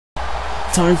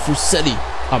Time for Seti,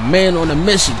 a man on a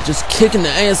mission, just kicking the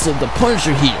ass of the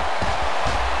Punisher here.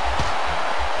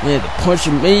 Man, the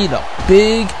Punisher made a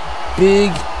big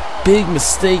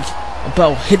mistake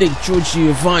about hitting George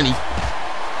Giovanni.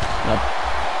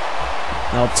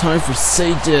 Now time for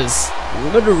Seti just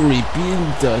literally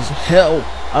beating the hell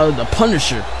out of the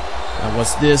Punisher. Now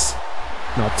what's this?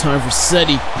 Now time for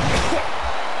Seti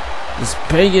just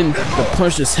banging the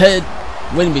Punisher's head.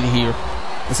 Wait a minute here.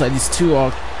 It's like these two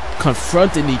are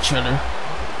confronting each other.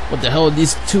 What the hell are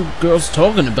these two girls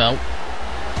talking about?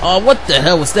 Oh, what the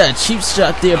hell was that? Cheap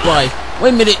shot there by...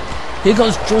 Wait a minute. Here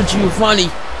comes George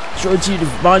Giovanni. George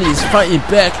Giovanni is fighting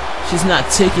back. She's not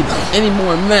taking any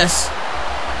more mess.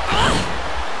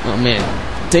 Oh man,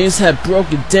 things have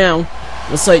broken down.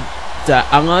 It's like the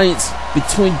alliance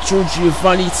between George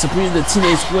Giovanni, Sabrina the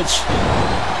Teenage Witch,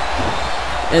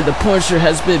 and the Punisher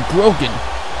has been broken.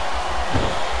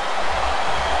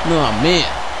 Oh man,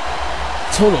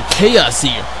 total chaos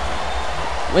here.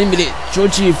 Wait a minute,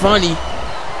 George Giovanni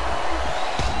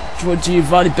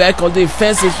back on the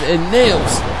offensive and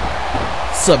nails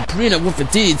Sabrina with a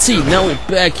DDT. Now we're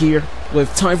back here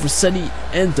with Time for Seti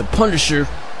and the Punisher.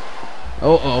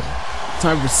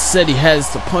 Time for Seti has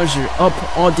the Punisher up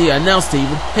on the announce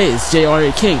table. Hey, it's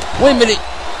J.R.A. King. Wait a minute.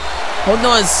 Hold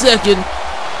on a second.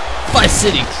 Fight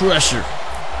City Crusher.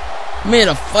 Man,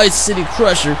 a Fight City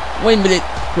Crusher. Wait a minute.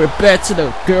 We're back to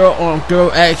the girl on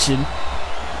girl action.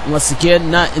 Once again,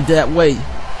 not in that way.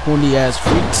 Horny ass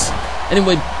freaks.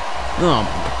 Anyway, oh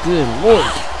good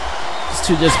lord. These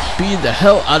two just beat the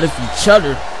hell out of each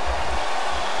other.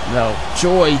 Now,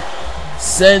 Joy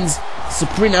sends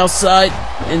Sabrina outside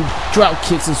and drop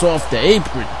kicks us off the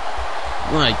apron.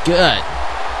 My god.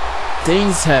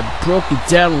 Things have broken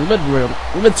down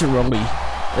literally.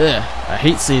 Ugh, I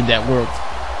hate saying that word.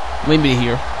 Wait a minute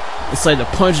here. It's like the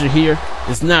Punisher here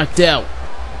is knocked out.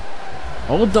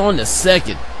 Hold on a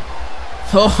second.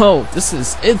 Oh, this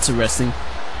is interesting.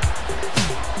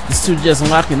 These two just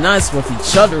locking eyes with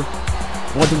each other.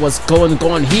 Wonder what's going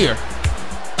on here.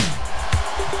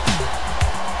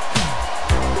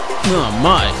 Oh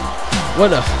my,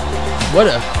 what a,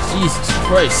 Jesus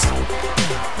Christ.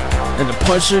 And the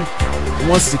Punisher,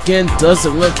 once again,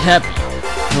 doesn't look happy.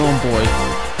 Oh boy.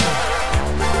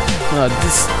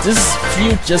 This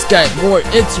feud just got more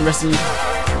interesting.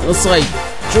 Looks like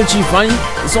George Giovanni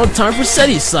is on Time for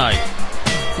Seti's side.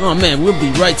 Oh man, we'll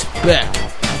be right back.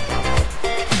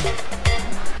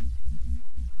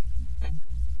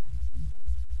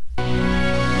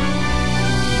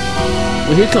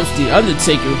 Well, here comes the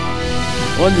Undertaker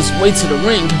on his way to the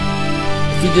ring.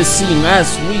 If you just seen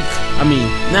last week, I mean,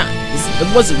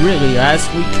 it wasn't really last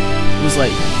week. It was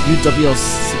like UWO.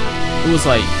 It was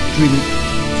like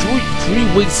three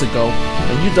weeks ago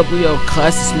at UWO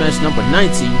Classic Match number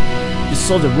 19. You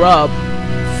saw the Rob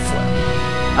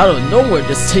out of nowhere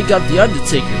just take out the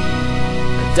Undertaker.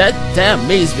 That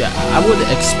amazed me. I would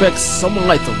expect someone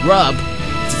like the Rob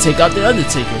to take out the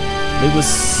Undertaker. Maybe it was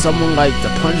someone like the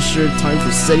Punisher, Time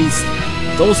for Seti's,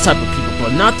 those type of people,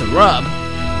 but not the Rob.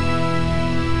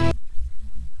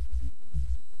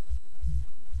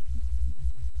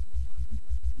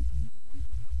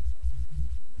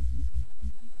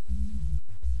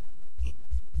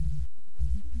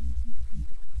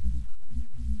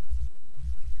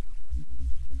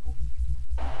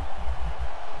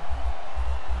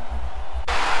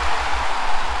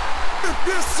 If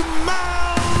you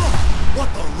smell what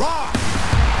the Rob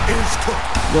is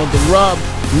cooking. Well, the Rob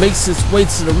makes his way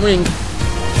to the ring.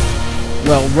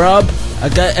 Well, Rob, I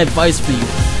got advice for you.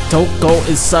 Don't go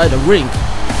inside the ring.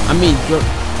 I mean, you're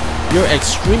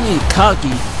extremely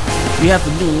cocky. You have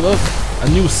a new look, a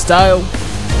new style.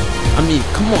 I mean,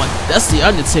 come on, that's the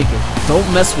Undertaker.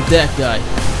 Don't mess with that guy.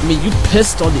 I mean, you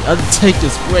pissed on the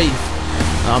Undertaker's grave.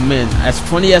 Oh man, as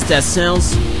funny as that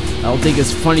sounds, I don't think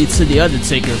it's funny to the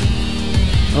Undertaker.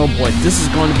 Oh boy, this is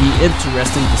going to be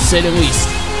interesting to say the least.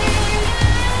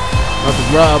 Now the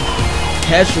Rob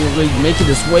casually making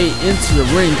his way into the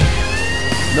ring.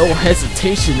 No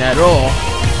hesitation at all.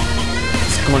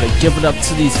 He's going to give it up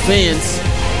to these fans.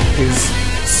 His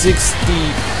 16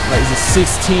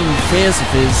 fans of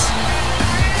his.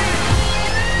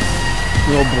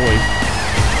 Oh boy.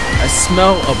 I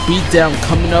smell a beatdown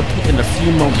coming up in a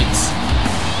few moments.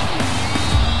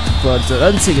 But the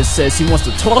Undertaker says he wants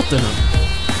to talk to him.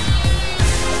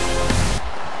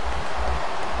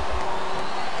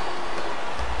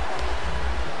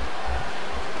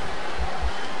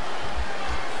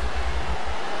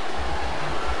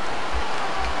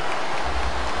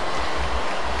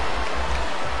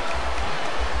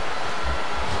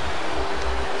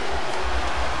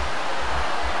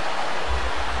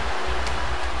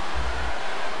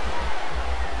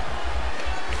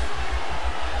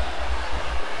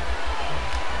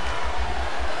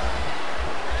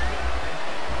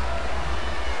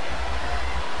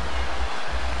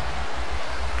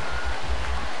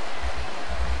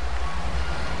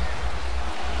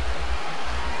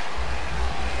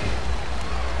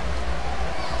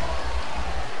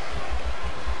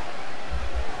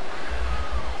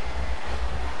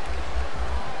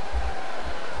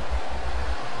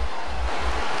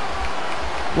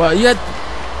 Well,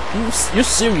 you're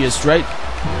serious, right?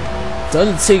 The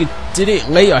Undertaker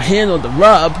didn't lay a hand on the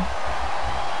Rob.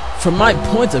 From my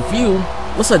point of view,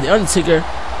 looks like the Undertaker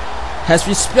has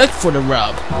respect for the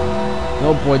Rob.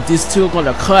 Oh boy, these two are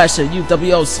gonna clash at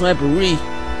UWO Slamboree.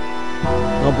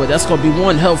 Oh boy, that's gonna be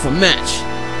one hell of a match.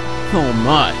 Oh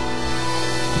my.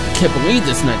 I can't believe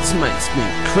this night. This night's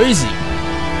been crazy.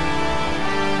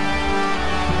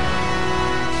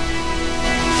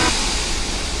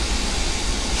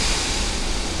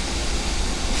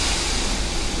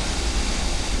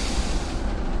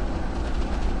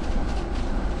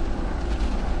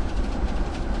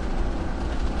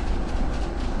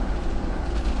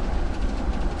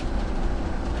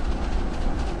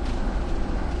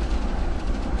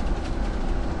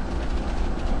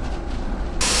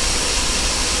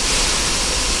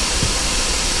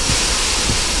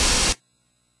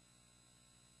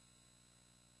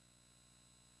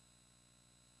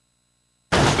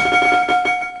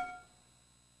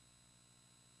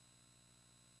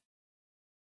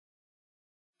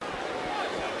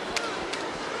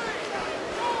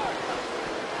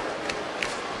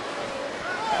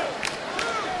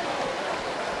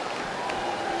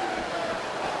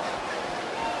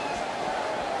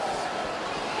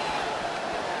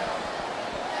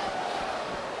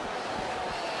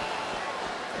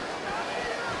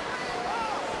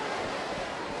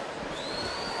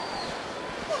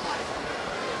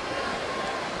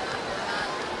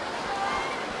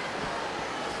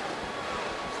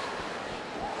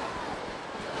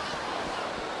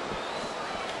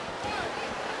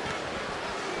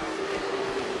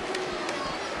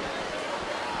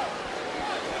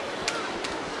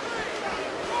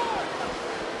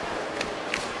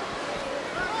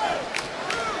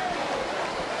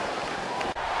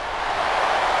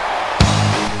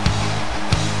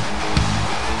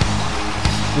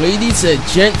 Ladies and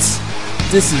gents,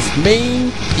 this is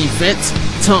main event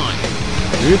time.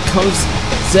 Here comes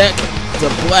Zack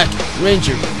the Black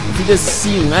Ranger. If you just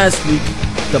seen last week,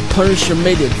 the Punisher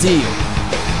made a deal.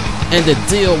 And the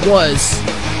deal was,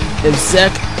 if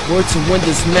Zack were to win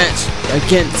this match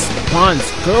against Bond's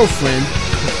girlfriend,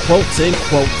 quote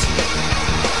unquote,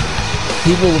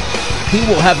 he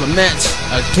will have a match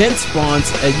against Bond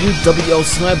at UWO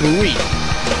Slamboree.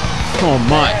 Oh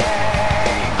my.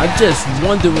 I'm just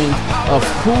wondering of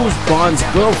who's Bond's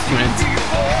girlfriend,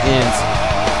 and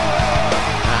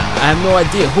I have no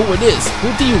idea who it is. Who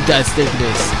do you guys think it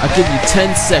is? I'll give you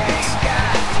 10 seconds.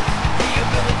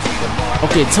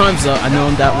 Okay, time's up. I know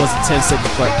that wasn't 10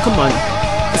 seconds, but come on.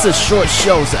 It's a short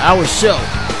show. It's an hour show.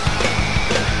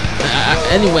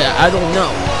 Anyway, I don't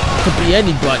know. It could be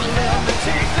anybody.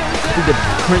 It could be the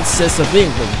Princess of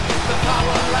England.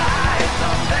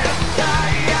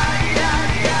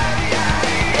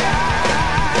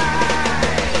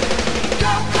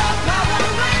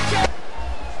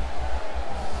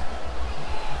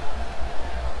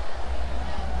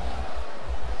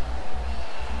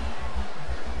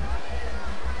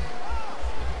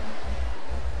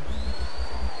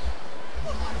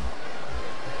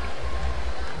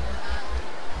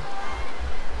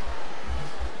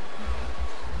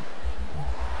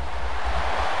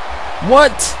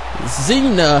 What?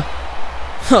 Xena?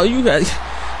 Oh, you guys.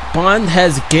 Bond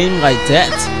has game like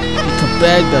that? You can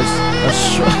bag a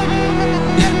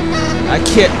I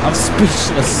can't. I'm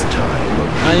speechless.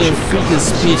 I am freaking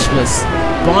speechless.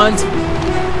 Bond,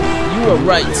 you were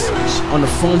right. On the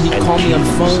phone, he called me on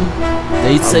the phone.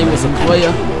 They'd say he was a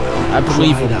player. I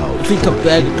believe him. If he could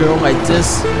bag a girl like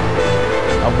this,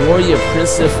 a warrior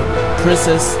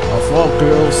princess of all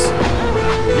girls,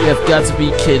 you have got to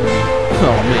be kidding me.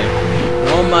 Oh man.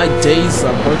 All my days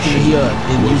I'm working here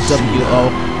in UWO.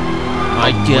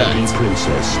 My God.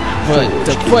 But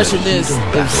the question is,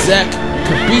 if Zack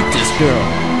could beat this girl.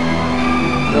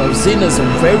 Well, Xena's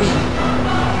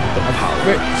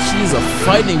she's a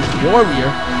fighting warrior,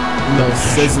 you know, it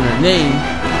says in her name.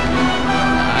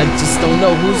 I just don't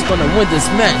know who's gonna win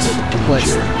this match.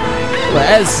 But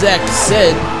as Zack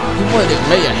said, he wanted to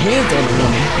lay a hand on the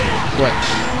woman. But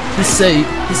he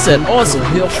said also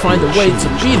he'll find a way to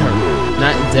beat her.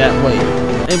 Not in that way.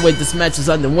 Anyway, this match is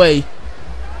underway.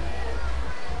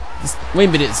 Wait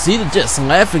a minute, Xena just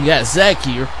laughing at Zack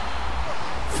here.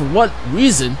 For what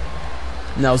reason?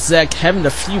 Now Zack having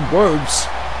a few words.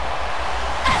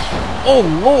 Oh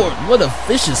lord, what a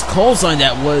vicious clothesline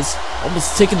that was.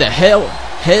 Almost taking the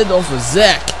head off of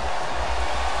Zack.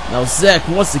 Now Zack,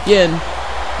 once again,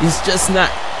 he's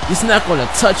not gonna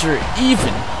touch her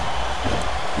even.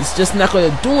 He's just not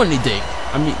gonna do anything.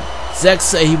 I mean, Zack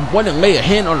said he wouldn't lay a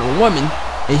hand on a woman,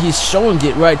 and he's showing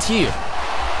it right here.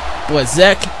 But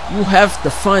Zack, you have to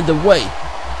find a way.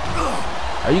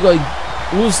 Are you gonna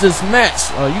lose this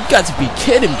match? Oh, you got to be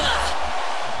kidding me.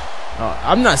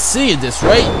 I'm not seeing this,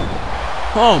 right?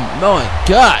 Oh my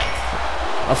god.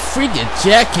 A freaking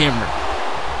jackhammer.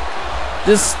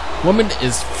 This woman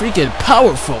is freaking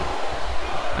powerful.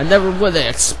 I never would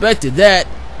have expected that.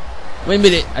 Wait a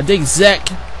minute, I think Zack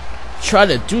tried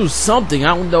to do something.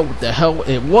 I don't know what the hell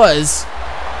it was.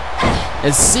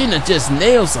 And Cena just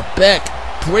nails a back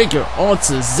breaker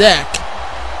onto Zack.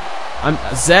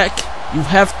 Zack, you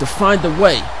have to find a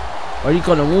way, or you're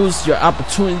gonna lose your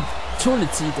opportunity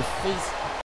to face